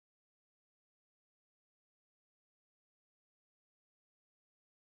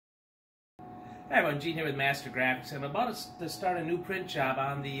Hi everyone, Gene here with Master Graphics. I'm about to start a new print job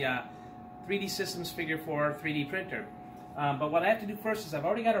on the 3D Systems Figure 4 3D printer. But what I have to do first is I've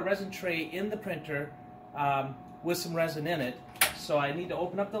already got a resin tray in the printer with some resin in it. So I need to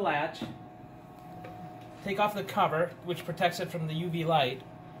open up the latch, take off the cover, which protects it from the UV light.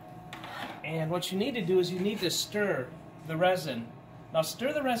 And what you need to do is you need to stir the resin. Now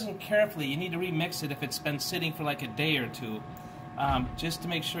stir the resin carefully. You need to remix it if it's been sitting for like a day or two, just to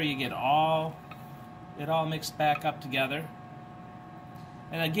make sure you get it all mixed back up together.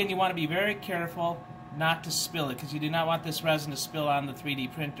 And again, you want to be very careful not to spill it, because you do not want this resin to spill on the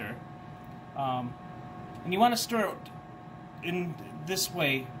 3D printer. And you want to stir it in this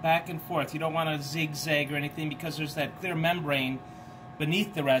way, back and forth. You don't want to zigzag or anything, because there's that clear membrane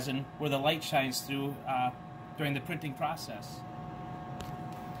beneath the resin where the light shines through during the printing process.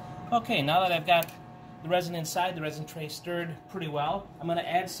 Okay, now that I've got the resin inside, the resin tray stirred pretty well, I'm going to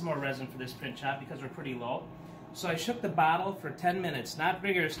add some more resin for this print job because we're pretty low. So I shook the bottle for 10 minutes, not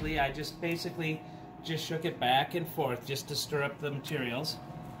vigorously. I just basically shook it back and forth just to stir up the materials.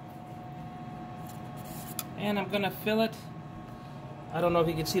 And I'm going to fill it. I don't know if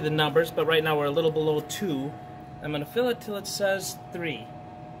you can see the numbers, but right now we're a little below 2. I'm going to fill it till it says 3.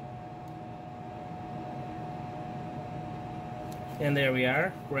 And there we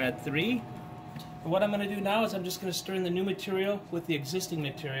are. We're at 3. And what I'm going to do now is I'm just going to stir in the new material with the existing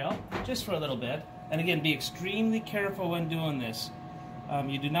material, just for a little bit. And again, be extremely careful when doing this.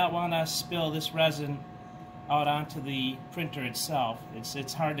 You do not want to spill this resin out onto the printer itself.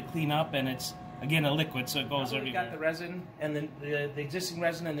 It's hard to clean up, and it's, again, a liquid, so it goes everywhere. We've got the resin and the existing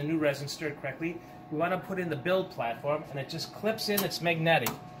resin and the new resin stirred correctly. We want to put in the build platform, and it just clips in. It's magnetic,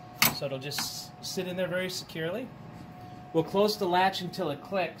 so it'll just sit in there very securely. We'll close the latch until it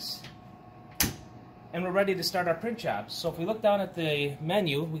clicks, and we're ready to start our print job. So if we look down at the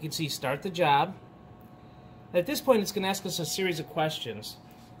menu, we can see Start the Job. At this point, it's going to ask us a series of questions.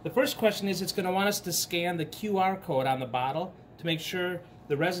 The first question is it's going to want us to scan the QR code on the bottle to make sure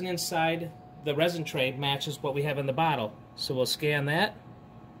the resin inside the resin tray matches what we have in the bottle. So we'll scan that.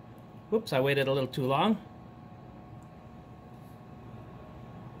 Whoops, I waited a little too long.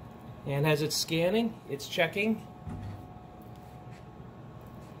 And as it's scanning, it's checking.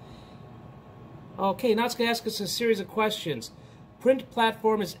 Okay, now it's going to ask us a series of questions. Print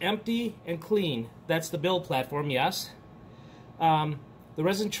platform is empty and clean. That's the build platform, yes. The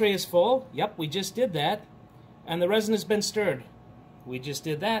resin tray is full. Yep, we just did that. And the resin has been stirred. We just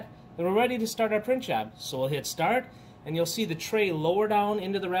did that. And we're ready to start our print job. So we'll hit Start, and you'll see the tray lower down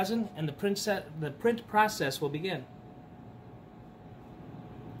into the resin, and the print process will begin.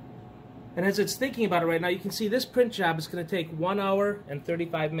 And as it's thinking about it right now, you can see this print job is going to take 1 hour and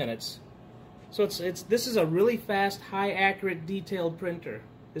 35 minutes. So this is a really fast, high accurate, detailed printer.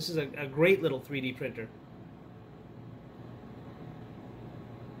 This is a great little 3D printer.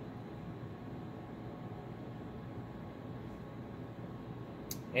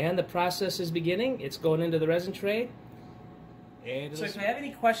 And the process is beginning. It's going into the resin tray. And so if you have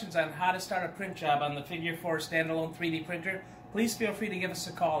any questions on how to start a print job on the Figure 4 standalone 3D printer, please feel free to give us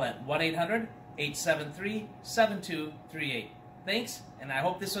a call at 1-800-873-7238. Thanks, and I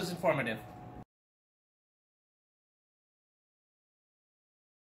hope this was informative.